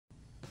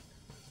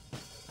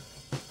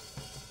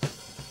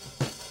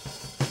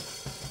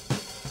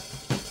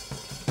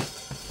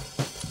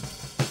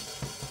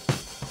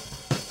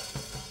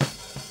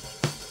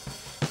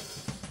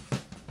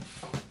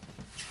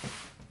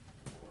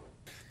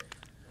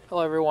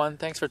Hello everyone,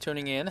 thanks for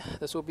tuning in.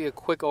 This will be a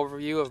quick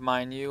overview of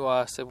my new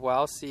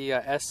Siboasi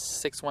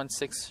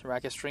S616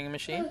 Racket Stringing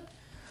machine.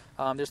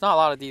 There's not a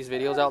lot of these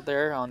videos out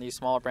there on these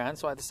smaller brands,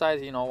 so I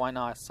decided, why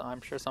not? So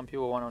I'm sure some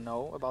people want to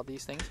know about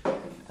these things.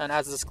 And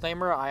as a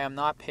disclaimer, I am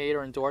not paid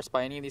or endorsed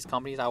by any of these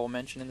companies I will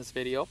mention in this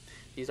video.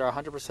 These are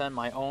 100%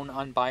 my own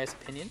unbiased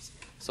opinions,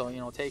 so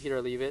take it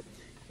or leave it.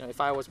 If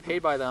I was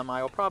paid by them,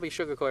 I will probably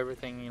sugarcoat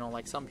everything,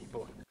 like some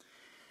people.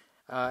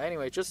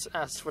 Anyway, just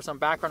as for some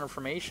background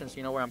information, so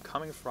you know where I'm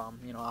coming from.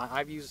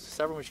 I've used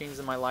several machines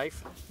in my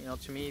life.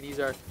 To me, these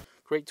are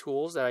great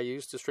tools that I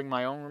use to string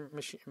my own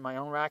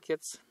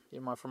rackets,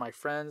 for my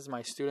friends,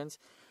 my students,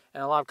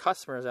 and a lot of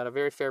customers at a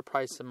very fair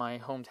price in my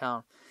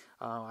hometown.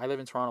 I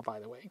live in Toronto, by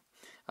the way.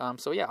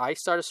 So yeah, I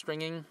started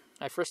stringing.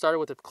 I first started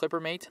with a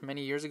ClipperMate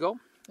many years ago.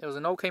 It was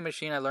an okay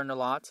machine. I learned a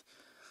lot.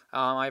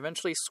 I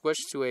eventually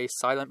switched to a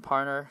Silent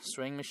Partner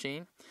string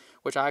machine,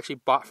 which I actually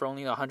bought for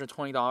only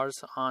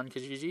 $120 on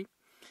Kijiji.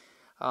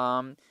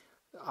 That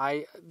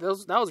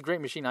was a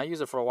great machine. I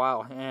used it for a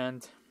while,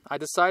 and I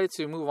decided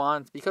to move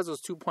on because it was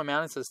 2-point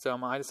mounting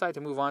system. I decided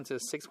to move on to a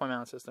 6-point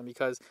mounting system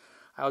because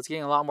I was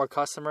getting a lot more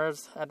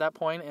customers at that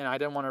point, and I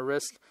didn't want to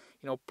risk,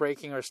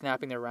 breaking or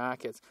snapping their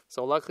rackets.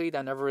 So luckily,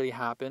 that never really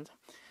happened.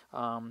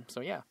 So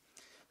yeah.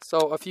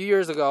 So a few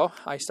years ago,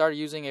 I started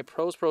using a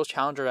Pros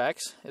Challenger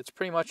X. It's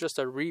pretty much just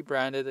a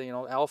rebranded,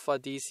 Alpha,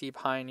 DC,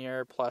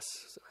 Pioneer,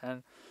 Plus,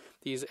 and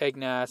these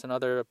Ignats and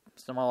other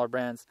smaller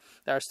brands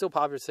that are still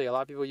popular today. A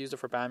lot of people use it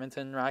for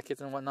badminton rackets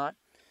and whatnot.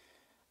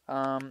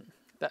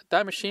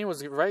 That machine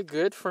was very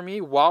good for me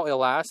while it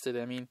lasted.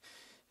 I mean,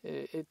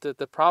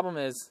 the problem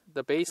is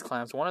the base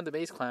clamps. One of the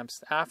base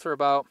clamps, after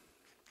about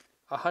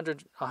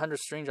 100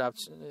 string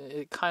drops,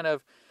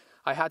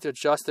 I had to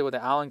adjust it with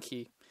an Allen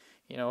key.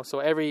 So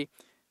every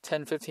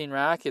 10-15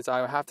 rackets,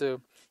 I would have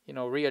to,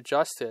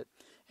 readjust it.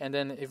 And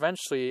then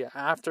eventually,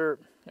 after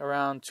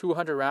around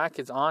 200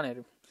 rackets on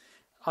it,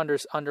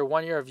 under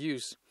 1 year of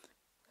use,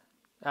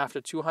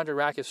 after 200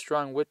 rackets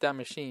strung with that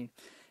machine,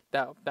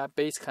 that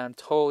base clamp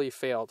totally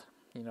failed.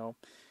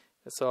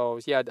 So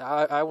yeah,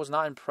 I was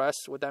not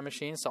impressed with that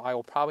machine. So I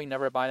will probably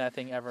never buy that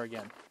thing ever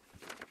again.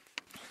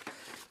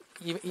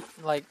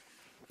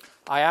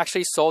 I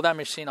actually sold that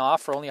machine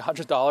off for only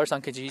 $100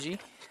 on Kijiji.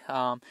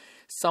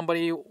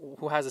 Somebody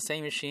who has the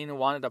same machine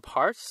wanted the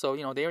parts, so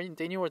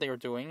they knew what they were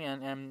doing,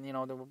 and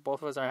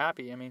both of us are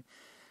happy. I mean,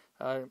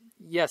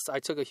 yes, I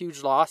took a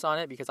huge loss on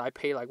it because I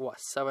paid like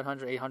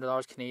 $700,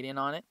 $800 Canadian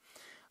on it.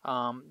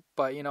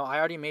 But I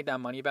already made that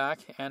money back,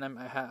 and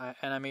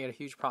I made a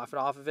huge profit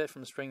off of it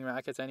from string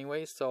rackets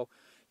anyways. So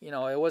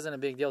it wasn't a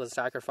big deal to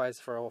sacrifice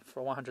for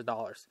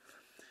 $100.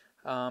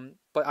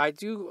 But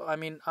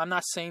I'm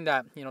not saying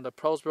that the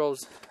Pros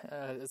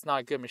it's not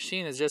a good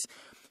machine. It's just,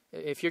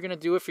 if you're gonna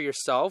do it for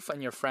yourself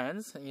and your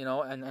friends,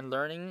 and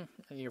learning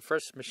your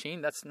first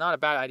machine, that's not a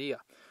bad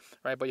idea.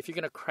 Right, but if you're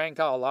going to crank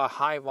out a lot of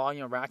high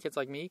volume rackets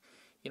like me,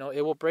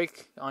 it will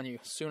break on you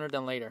sooner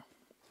than later.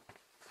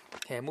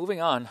 Okay, moving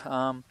on.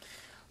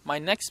 My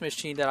next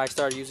machine that I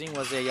started using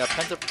was a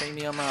Penta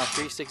Premium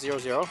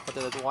 3600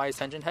 with a wide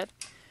tension head.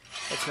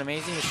 It's an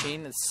amazing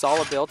machine. It's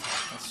solid build,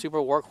 it's super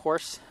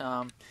workhorse.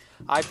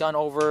 I've done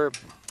over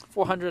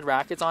 400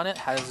 rackets on it,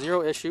 has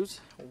zero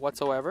issues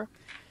whatsoever.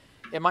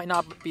 It might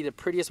not be the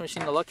prettiest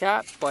machine to look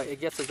at, but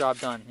it gets the job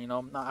done.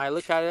 I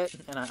look at it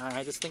and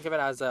I just think of it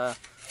as a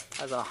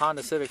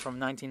Honda Civic from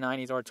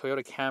 1990s or a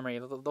Toyota Camry.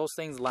 Those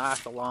things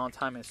last a long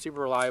time and it's super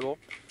reliable.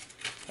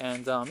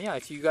 And yeah,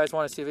 if you guys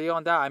want to see a video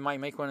on that, I might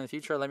make one in the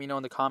future. Let me know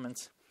in the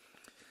comments.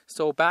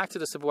 So back to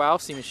the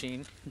Siboasi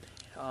machine.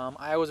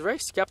 I was very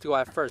skeptical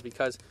at first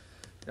because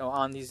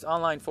on these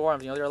online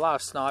forums, there are a lot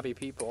of snobby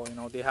people.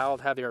 They all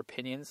have their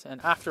opinions,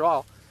 and after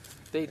all,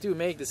 they do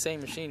make the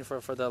same machine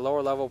for the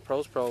lower level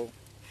Pros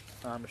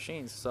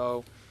machines.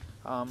 So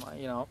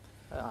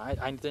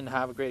I didn't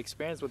have a great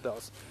experience with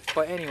those.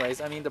 But anyways,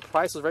 the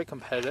price was very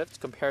competitive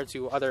compared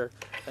to other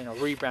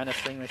rebranded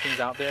string machines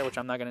out there, which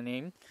I'm not going to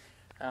name.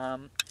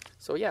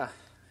 So yeah,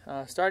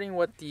 starting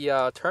with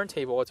the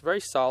turntable, it's very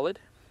solid.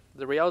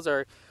 The rails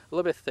are a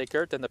little bit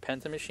thicker than the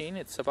Penta machine.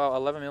 It's about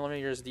 11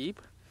 millimeters deep.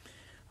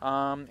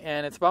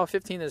 And it's about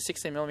 15 to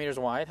 16 millimeters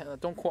wide.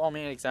 Don't quote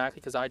me exactly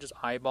because I just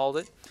eyeballed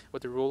it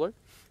with the ruler.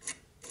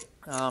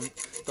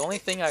 The only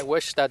thing I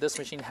wish that this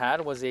machine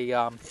had was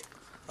a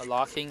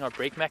locking or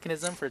brake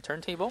mechanism for the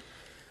turntable.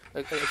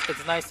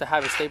 It's nice to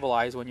have it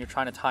stabilized when you're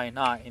trying to tie a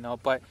knot,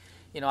 but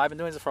I've been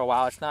doing this for a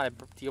while. It's not a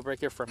deal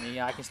breaker for me.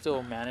 I can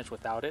still manage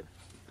without it.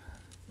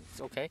 It's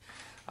okay.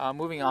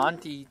 Moving on,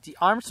 the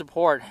arm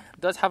support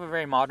does have a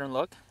very modern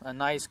look, a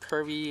nice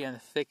curvy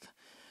and thick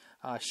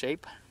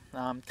shape.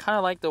 Kind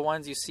of like the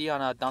ones you see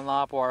on a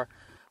Dunlop or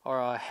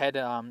a head,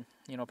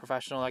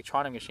 professional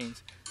electronic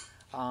machines.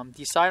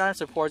 The sidearm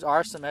supports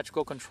are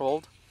symmetrical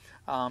controlled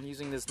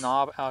using this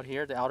knob out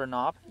here, the outer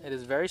knob. It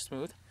is very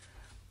smooth.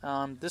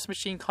 This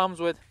machine comes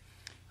with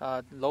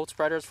load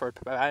spreaders for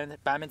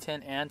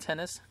badminton and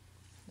tennis.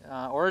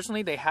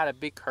 Originally, they had a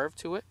big curve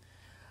to it.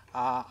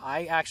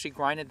 I actually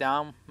grinded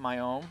down my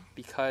own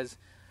because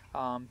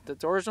The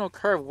original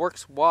curve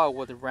works well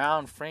with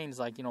round frames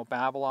like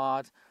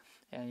Babolat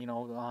and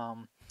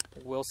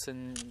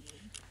Wilson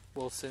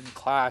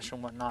Clash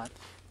and whatnot.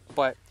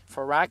 But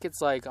for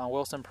rackets like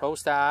Wilson Pro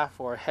Staff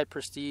or Head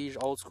Prestige,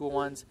 old school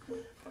ones,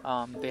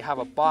 they have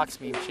a box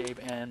beam shape,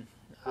 and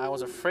I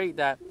was afraid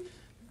that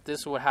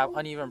this would have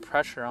uneven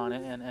pressure on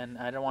it, and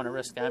I don't want to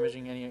risk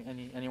damaging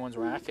anyone's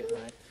racket,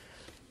 right?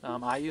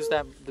 I use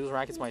those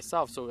rackets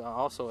myself, so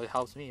also it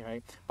helps me,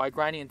 right? By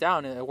grinding it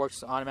down, it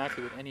works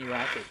automatically with any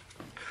racket.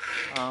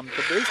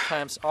 The base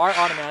clamps are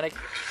automatic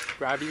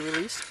gravity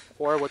release,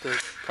 or with the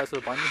press of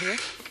the button here.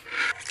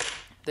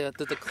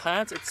 The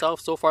clamps itself,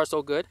 so far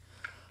so good.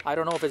 I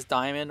don't know if it's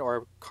diamond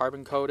or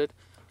carbon coated,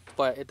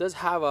 but it does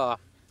have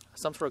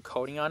some sort of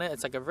coating on it.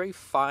 It's like a very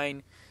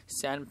fine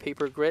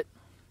sandpaper grit.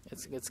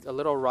 It's a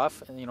little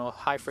rough and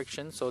high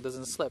friction, so it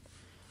doesn't slip.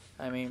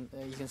 I mean,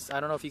 I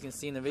don't know if you can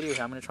see in the video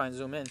here. I'm gonna try and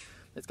zoom in.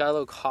 It's got a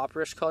little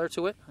copperish color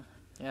to it.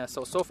 Yeah,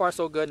 so far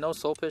so good. No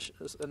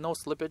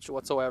slippage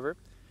whatsoever.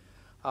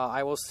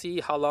 I will see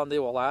how long they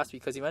will last,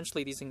 because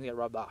eventually these things get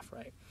rubbed off,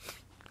 right?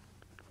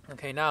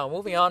 Okay, now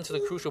moving on to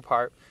the crucial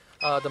part.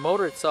 The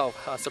motor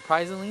itself,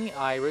 surprisingly,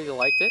 I really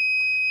liked it.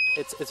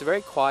 It's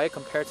very quiet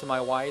compared to my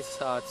Wise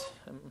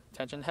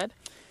tension head.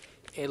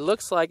 It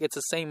looks like it's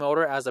the same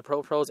motor as the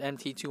ProPro's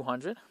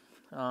MT200,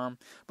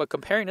 but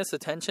comparing this to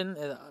tension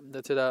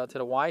to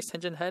the Wise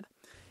tension head,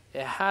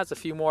 it has a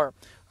few more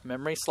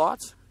memory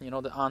slots.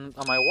 On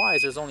my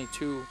Wise, there's only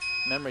 2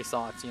 memory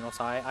slots. So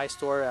I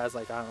store it as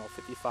like, I don't know,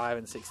 55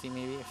 and 60,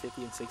 maybe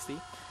 50 and 60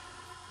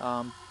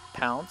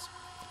 pounds.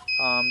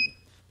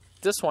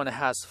 This one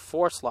has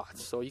 4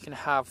 slots, so you can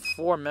have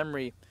 4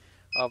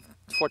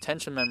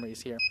 tension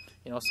memories here.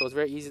 So it's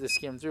very easy to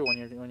skim through when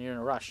you're in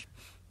a rush.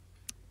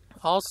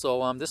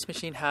 Also, this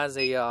machine has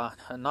a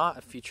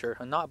knot feature,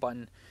 a knot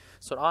button,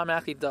 so it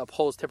automatically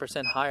pulls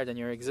 10% higher than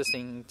your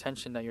existing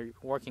tension that you're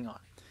working on.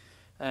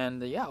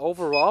 And yeah,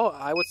 overall,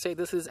 I would say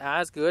this is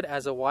as good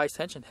as a Wise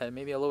tension head,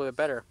 maybe a little bit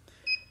better.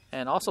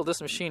 And also,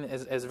 this machine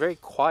is very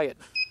quiet.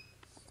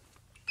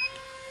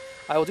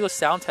 I will do a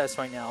sound test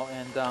right now,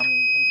 and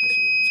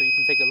so you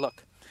can take a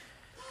look.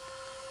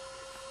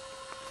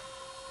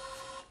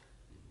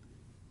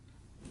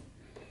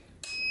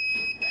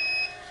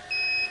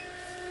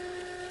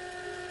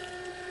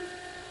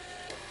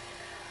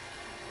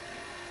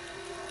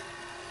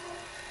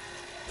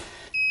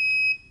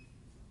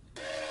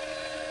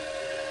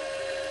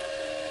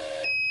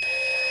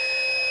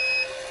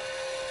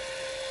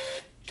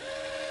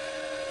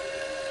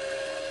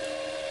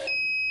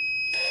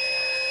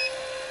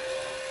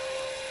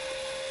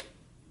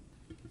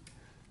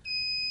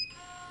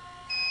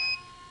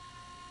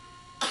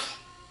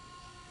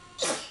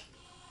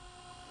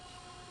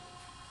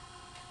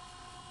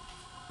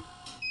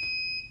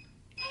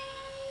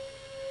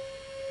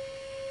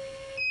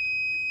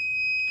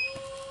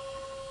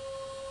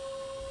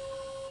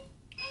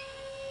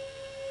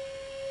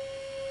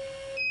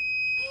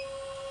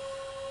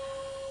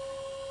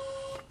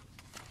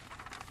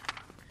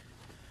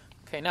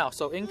 Okay, now,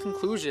 so in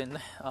conclusion,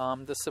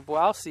 the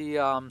Siboasi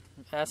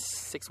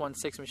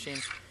S616 machine,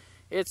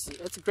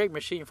 it's a great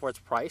machine for its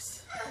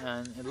price,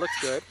 and it looks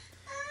good.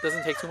 It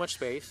doesn't take too much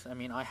space. I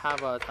mean, I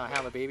have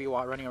a baby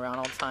running around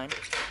all the time,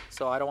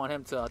 so I don't want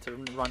him to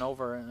run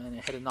over and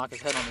hit and knock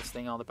his head on this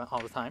thing all the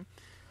time.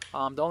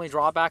 The only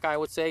drawback I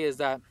would say is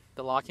that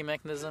the locking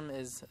mechanism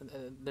is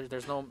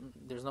there's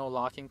no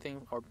locking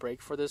thing or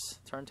brake for this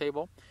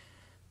turntable.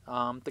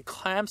 The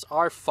clamps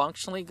are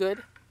functionally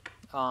good.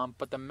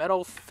 But the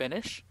metal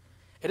finish,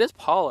 it is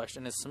polished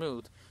and it's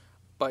smooth,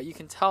 but you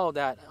can tell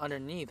that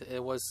underneath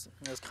it was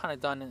kind of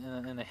done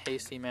in a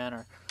hasty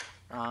manner.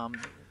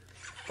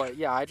 But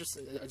yeah, just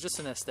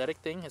an aesthetic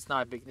thing. It's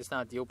not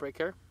a deal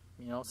breaker.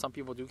 Some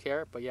people do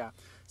care, but yeah.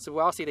 So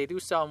Siboasi, they do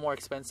sell a more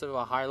expensive,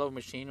 a higher level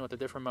machine with a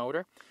different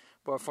motor.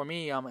 But for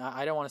me,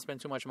 I don't want to spend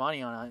too much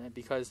money on it,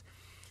 because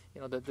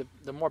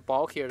the more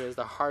bulkier it is,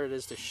 the harder it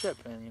is to ship,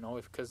 and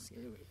because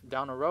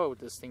down the road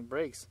this thing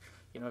breaks.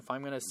 If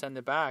I'm going to send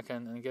it back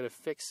and get it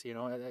fixed,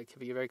 it could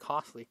be very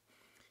costly.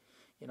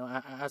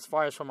 As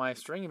far as for my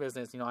stringing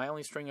business, I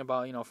only string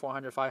about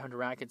 400, 500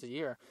 rackets a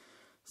year.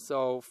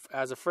 So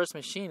as a first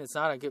machine, it's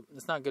not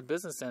good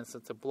business sense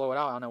to blow it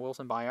out on a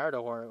Wilson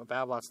Bayardo or a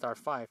Babolat Star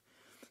 5,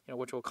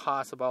 which will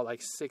cost about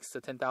like $6,000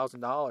 to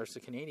 $10,000 to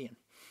Canadian,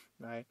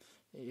 right?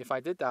 If I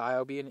did that,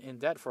 I'll be in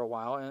debt for a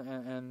while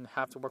and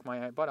have to work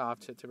my butt off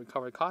to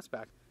recover the cost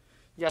back.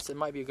 Yes, it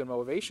might be a good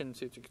motivation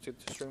to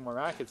string more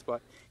rackets,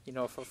 but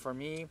for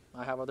me,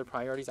 I have other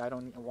priorities. I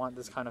don't want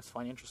this kind of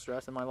financial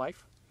stress in my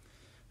life.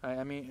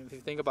 I mean, if you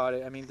think about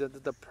it, I mean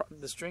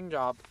the string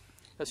job,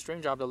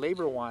 the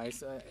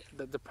labor-wise,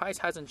 the price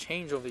hasn't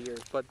changed over the years,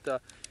 but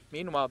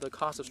meanwhile the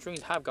cost of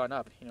strings have gone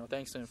up.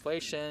 Thanks to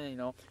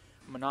inflation,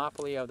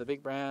 monopoly of the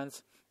big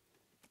brands,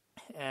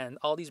 and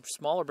all these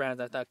smaller brands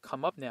that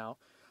come up now.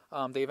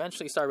 They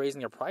eventually start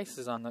raising their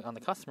prices on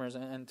the customers,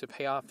 and to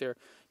pay off their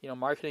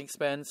marketing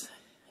expense,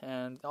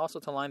 and also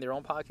to line their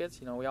own pockets.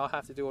 We all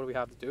have to do what we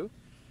have to do.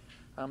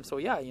 So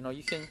yeah,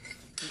 you can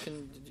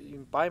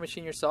buy a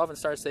machine yourself and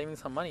start saving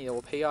some money. It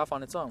will pay off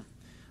on its own.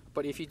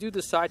 But if you do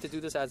decide to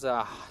do this as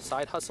a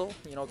side hustle,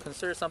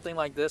 consider something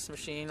like this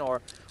machine,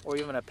 or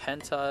even a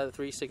Penta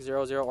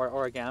 3600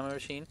 or a Gamma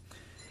machine.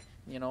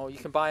 You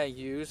can buy a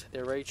used.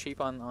 They're very cheap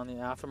on the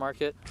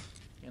aftermarket.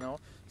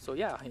 So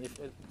yeah,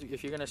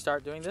 if you're gonna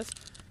start doing this,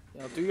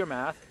 do your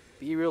math,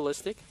 be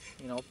realistic.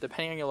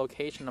 Depending on your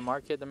location, the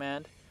market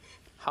demand,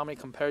 how many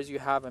competitors you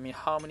have. I mean,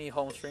 how many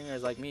home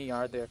stringers like me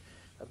are there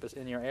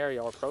in your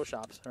area, or pro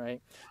shops, right?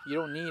 You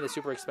don't need a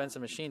super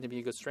expensive machine to be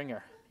a good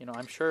stringer.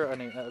 I'm sure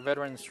a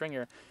veteran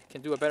stringer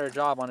can do a better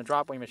job on a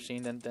drop weight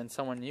machine than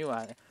someone new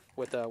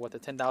with a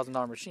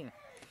 $10,000 machine.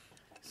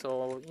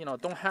 So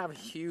don't have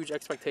huge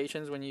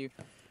expectations when you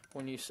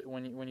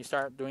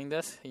start doing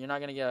this. You're not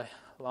gonna get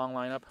a long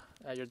lineup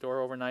at your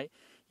door overnight.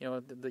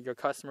 Your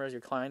customers,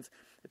 your clients,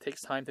 it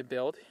takes time to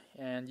build,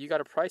 and you got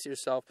to price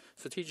yourself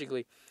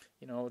strategically.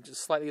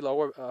 Just slightly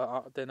lower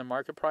than the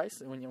market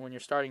price when you're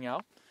starting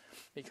out.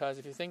 Because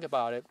if you think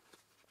about it,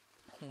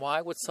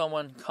 why would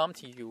someone come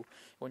to you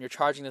when you're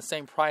charging the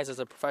same price as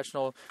a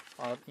professional,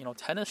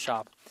 tennis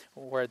shop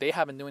where they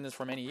have been doing this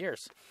for many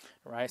years,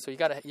 right? So you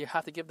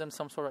have to give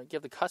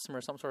the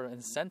customer some sort of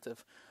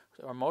incentive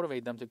or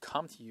motivate them to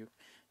come to you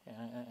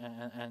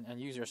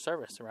and use your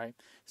service, right?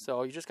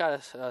 So you just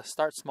gotta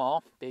start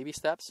small, baby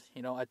steps,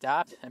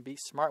 adapt and be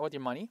smart with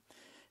your money,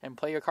 and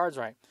play your cards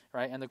right,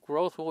 and the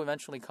growth will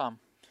eventually come.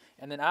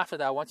 And then after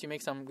that, once you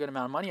make some good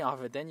amount of money off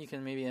of it, then you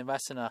can maybe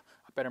invest in a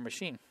better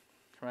machine,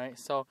 right?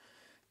 So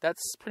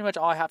that's pretty much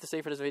all I have to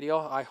say for this video.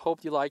 I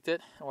hope you liked it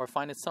or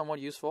find it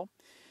somewhat useful.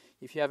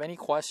 If you have any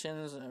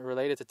questions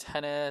related to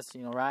tennis,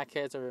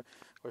 rackets or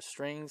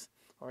strings,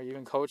 or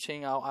even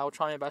coaching, I'll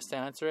try my best to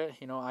answer it.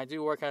 I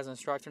do work as an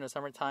instructor in the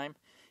summertime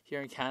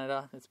here in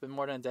Canada. It's been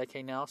more than a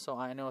decade now, so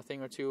I know a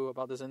thing or two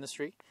about this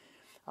industry.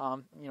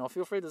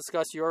 Feel free to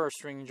discuss your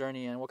string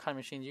journey and what kind of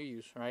machine you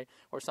use, right?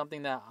 Or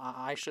something that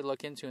I should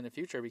look into in the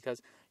future,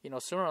 because,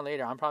 sooner or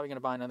later, I'm probably going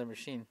to buy another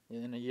machine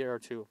in a year or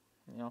two,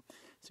 so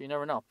you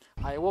never know.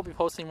 I will be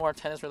posting more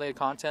tennis-related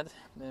content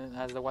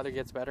as the weather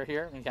gets better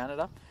here in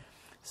Canada.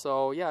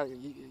 So, yeah,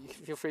 you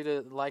feel free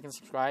to like and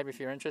subscribe if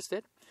you're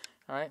interested.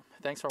 All right,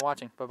 thanks for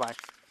watching.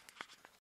 Bye-bye.